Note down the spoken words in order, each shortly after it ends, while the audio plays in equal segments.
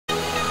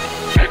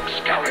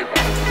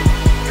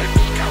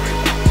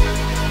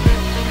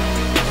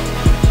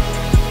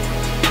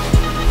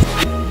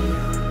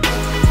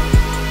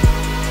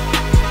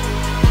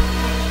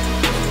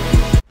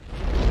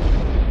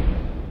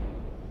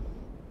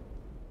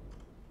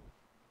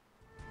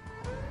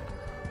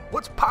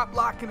What's pop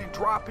locking and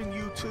dropping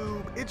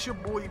YouTube? It's your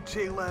boy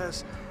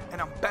JLess,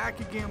 and I'm back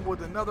again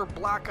with another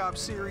Black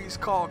Ops series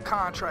called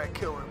Contract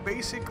Killer.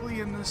 Basically,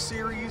 in this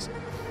series,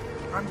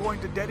 I'm going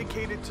to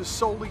dedicate it to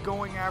solely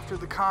going after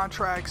the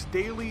contracts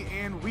daily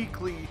and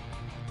weekly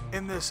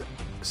in this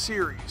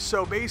series.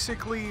 So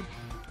basically,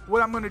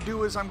 what I'm going to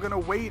do is I'm going to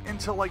wait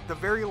until like the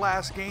very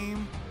last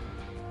game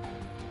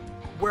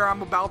where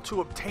I'm about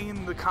to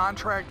obtain the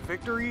contract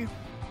victory,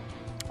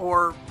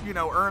 or, you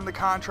know, earn the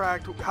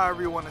contract,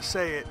 however you want to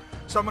say it.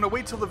 So I'm going to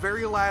wait till the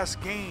very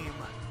last game,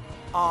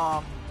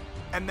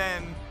 and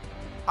then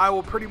I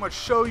will pretty much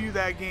show you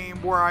that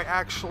game where I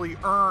actually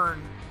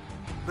earn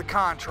the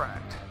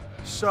contract.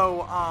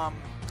 So,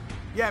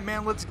 yeah,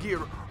 man, let's get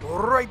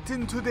right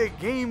into the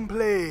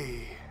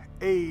gameplay.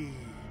 Hey,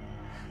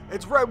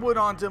 it's Redwood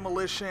on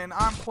Demolition.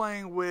 I'm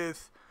playing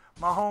with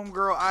my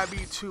homegirl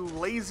IB2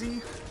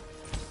 Lazy.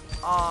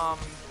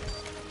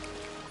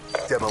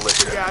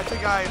 Demolition. Yeah, I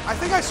think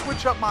I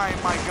switch up my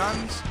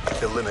guns.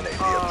 Eliminate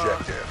the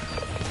objective.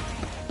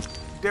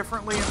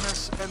 Differently in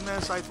this.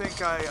 I think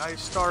I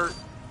start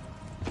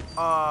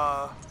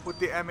with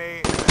the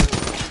M8, and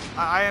then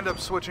I end up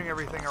switching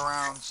everything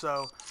around.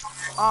 So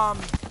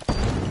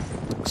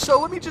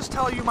let me just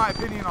tell you my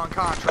opinion on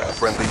contracts.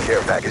 Friendly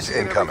care package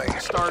incoming.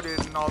 Started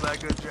and all that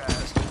good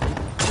jazz.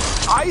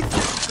 I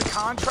think the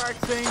contract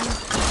thing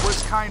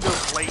was kind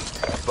of late.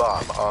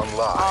 Bomb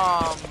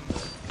online.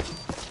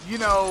 You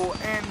know,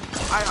 and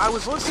I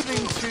was listening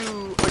to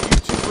a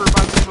YouTuber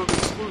by the name of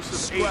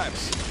Exclusive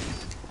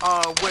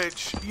 8,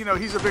 which, you know,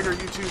 he's a bigger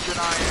YouTuber than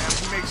I am.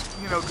 He makes,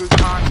 you know, good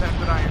content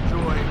that I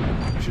enjoy.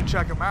 You should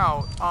check him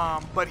out.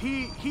 But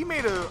he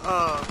made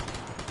a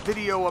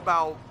video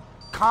about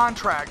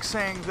contracts,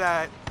 saying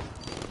that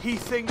he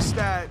thinks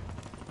that,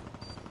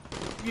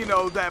 you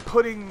know, that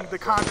putting the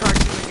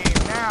contracts in the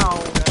game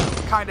now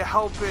kind of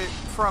help it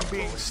from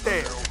being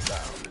stale.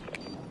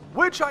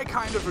 Which I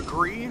kind of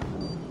agree.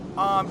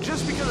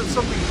 Just because it's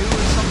something new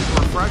and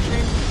something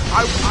refreshing.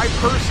 I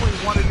personally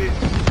wanted it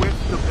with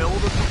the build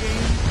of the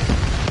game,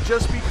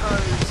 just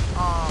because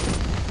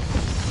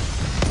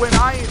when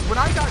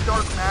I got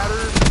Dark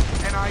Matter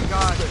and I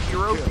got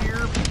Hero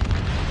Gear,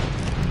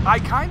 I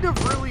kind of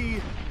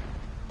really,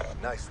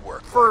 nice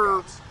work,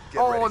 for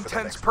all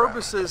intents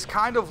purposes,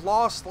 kind of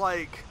lost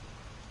like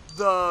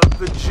the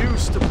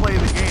juice to play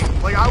the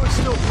game. Like, I would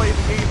still play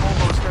the game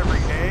almost every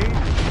day,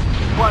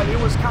 but it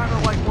was kind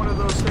of like one of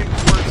those things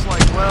where it's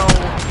like, well,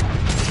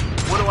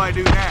 what do I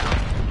do now?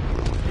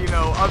 You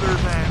know, other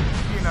than,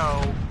 you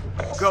know,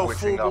 go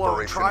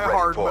full-blown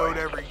try-hard mode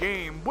every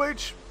game,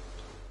 which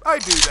I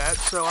do that.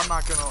 So I'm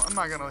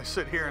not gonna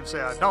sit here and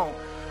say I don't.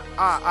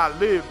 I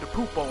live to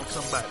poop on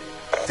somebody.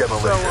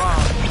 Demolition.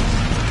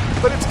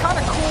 So, but it's kind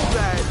of cool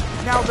that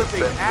now that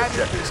they've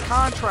added this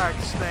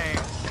contracts thing,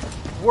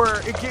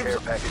 where it gives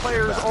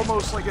players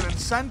almost like an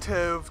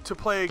incentive to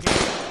play a game.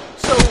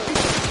 So,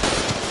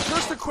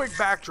 just a quick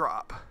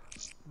backdrop.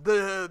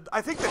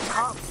 I think the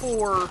top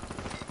 4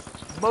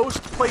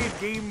 most played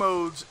game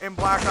modes in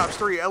Black Ops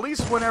 3, at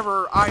least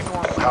whenever I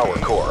normally Power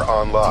game. Core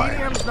online.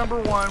 TDM's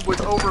 #1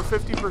 with over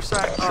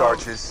 50%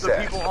 of the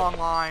people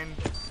online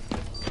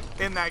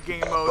in that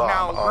game mode. Bomb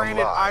now,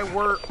 granted,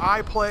 online.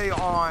 I play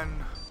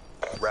on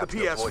the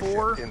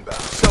PS4,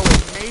 so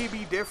it may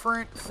be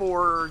different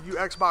for you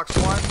Xbox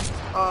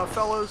One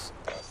fellas.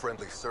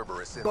 Friendly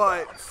Cerberus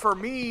inbound. But for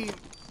me,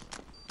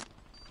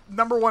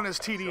 #1 is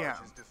TDM.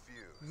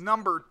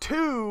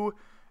 #2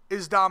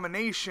 is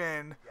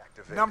Domination.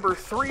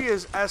 #3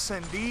 is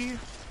S&D,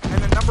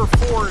 and then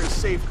 #4 is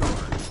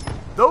Safeguard.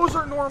 Those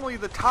are normally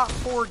the top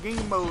 4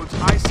 game modes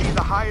I see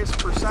the highest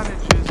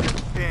percentages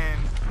in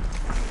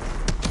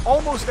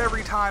almost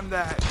every time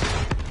that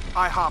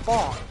I hop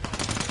on.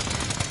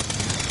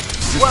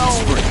 Well,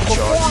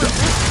 before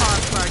this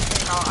contract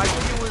came out, I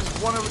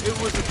think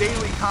it was a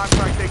daily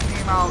contract that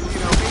came out, you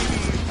know, maybe,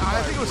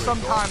 I think it was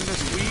sometime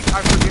this week.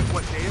 I forget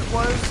what day it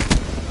was.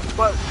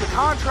 But the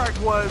contract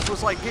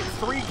was like, get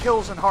 3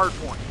 kills in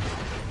Hardpoint.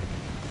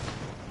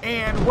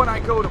 And when I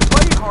go to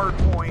play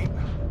Hardpoint,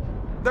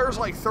 there's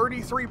like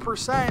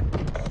 33%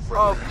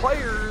 of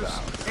players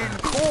in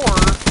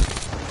Core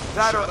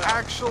that are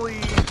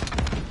actually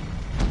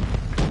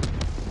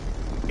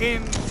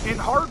in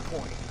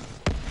Hardpoint.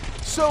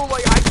 So,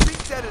 like, I think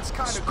that it's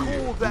kind of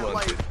cool that,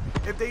 like,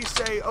 if they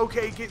say,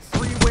 okay, get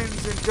 3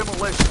 wins in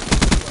Demolition,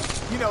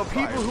 you know,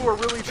 people who are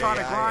really trying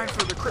to grind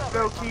for the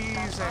crypto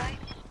keys and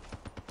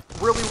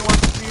really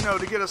want, you know,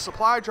 to get a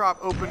supply drop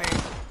opening,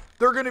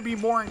 they're going to be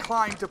more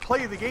inclined to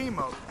play the game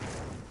mode.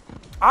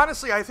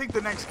 Honestly, I think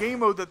the next game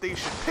mode that they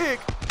should pick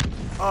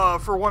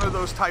for one of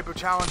those type of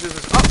challenges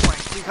is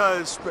Uplink,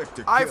 because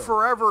I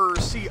forever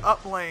see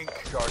Uplink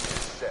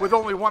with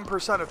only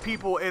 1% of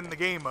people in the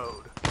game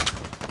mode.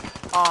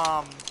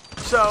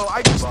 So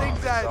I just think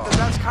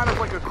that's kind of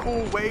like a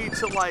cool way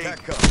to, like,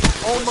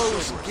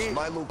 almost get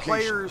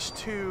players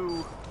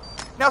to...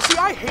 Now, see,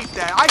 I hate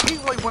that. I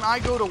hate, like, when I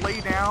go to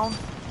lay down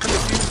to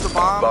defuse the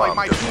bomb, like,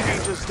 my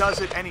teammate just does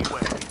it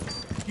anyway.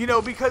 You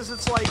know, because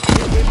it's like,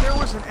 if there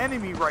was an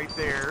enemy right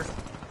there,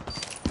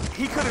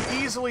 he could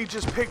have easily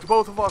just picked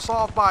both of us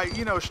off by,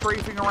 you know,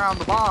 strafing around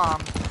the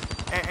bomb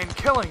and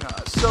killing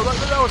us. So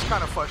that was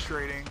kind of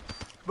frustrating.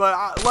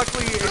 But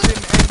luckily it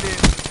didn't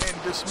end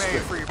in dismay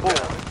for your boy.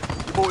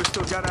 Your boy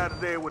still got out of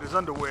there with his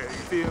underwear, you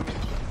feel me?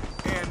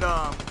 And,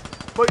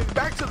 but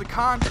back to the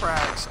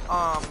contracts,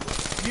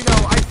 you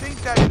know, I think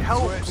that it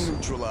helps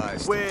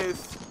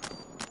with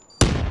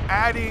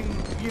adding,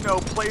 you know,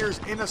 players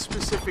in a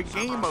specific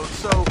game mode.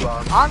 So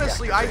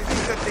honestly, I think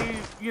that they,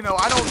 you know,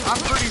 I'm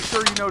pretty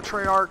sure, you know,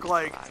 Treyarch,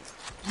 like,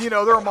 you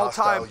know, they're a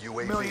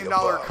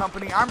multi-million-dollar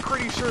company. I'm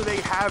pretty sure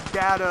they have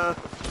data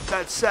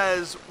that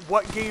says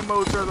what game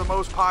modes are the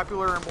most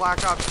popular in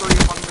Black Ops 3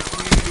 among the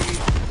community,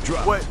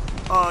 what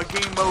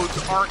game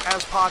modes aren't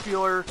as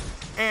popular,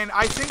 and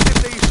I think that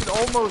they should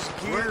almost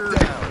gear,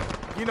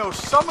 you know,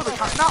 some of the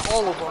time, not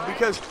all of them,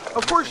 because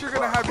of course you're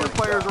going to have your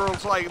players where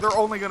it's like they're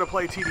only going to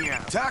play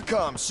TDM,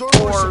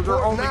 or they're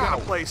only going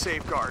to play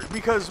Safeguard,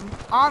 because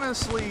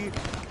honestly,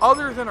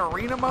 other than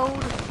Arena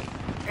mode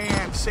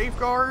and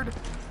Safeguard,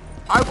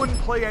 I wouldn't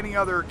play any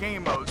other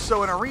game modes.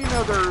 So in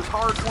Arena, there's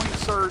hard point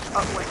surge,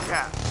 uplink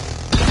cap,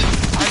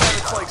 and then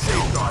it's like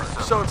Safeguard.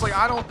 So it's like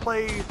I don't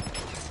play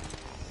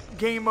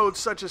game modes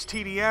such as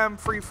TDM,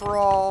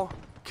 free-for-all,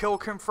 kill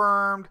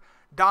confirmed,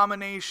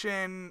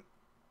 domination.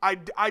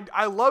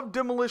 I love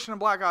demolition in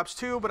Black Ops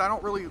 2, but I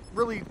don't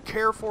really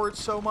care for it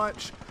so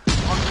much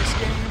on this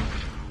game.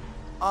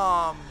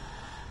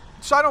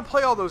 So I don't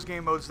play all those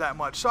game modes that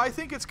much. So I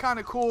think it's kind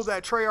of cool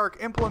that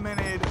Treyarch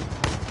implemented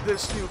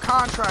this new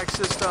contract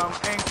system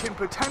and can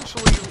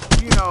potentially,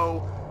 you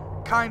know,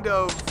 kind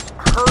of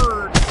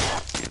herd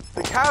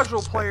the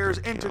casual players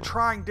into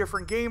trying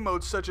different game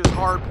modes such as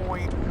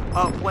hardpoint,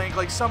 uplink,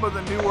 like some of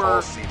the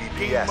newer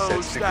game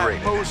modes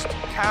that most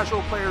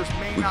casual players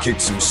may not be familiar with. We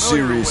kicked some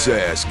serious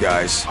ass,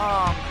 guys.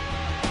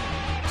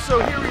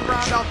 So here we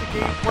round out the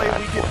gameplay.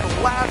 We get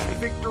the last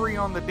victory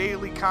on the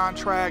daily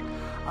contract.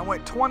 I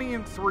went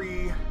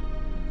 20-3.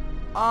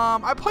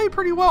 I played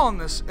pretty well in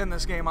this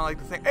game, I like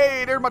to think.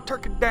 Hey, there's my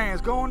turkey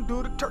dance. Go and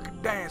do the turkey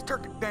dance.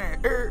 Turkey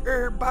dance.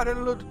 Everybody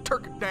love the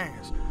turkey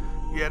dance.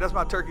 Yeah, that's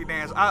my turkey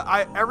dance.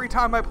 I every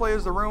time I play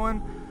as the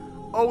Ruin,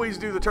 always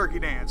do the turkey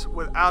dance,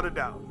 without a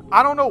doubt.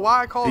 I don't know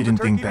why I call it the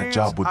turkey dance. That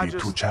job would be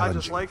too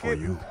challenging like for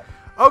you.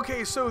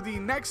 Okay, so the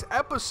next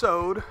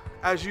episode,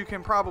 as you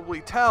can probably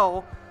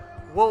tell,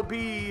 will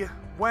be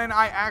when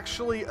I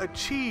actually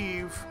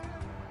achieve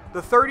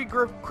the 30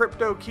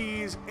 crypto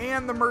keys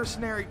and the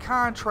mercenary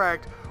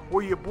contract,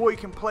 where your boy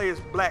can play as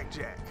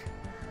Blackjack.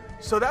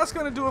 So that's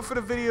going to do it for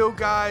the video,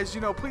 guys.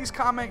 You know, please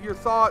comment your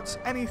thoughts,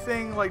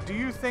 anything, like, do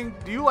you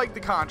like the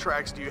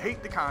contracts? Do you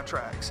hate the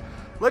contracts?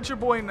 Let your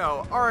boy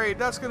know. Alright,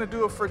 that's going to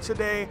do it for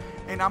today,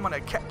 and I'm going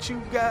to catch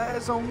you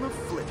guys on the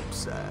flip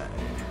side.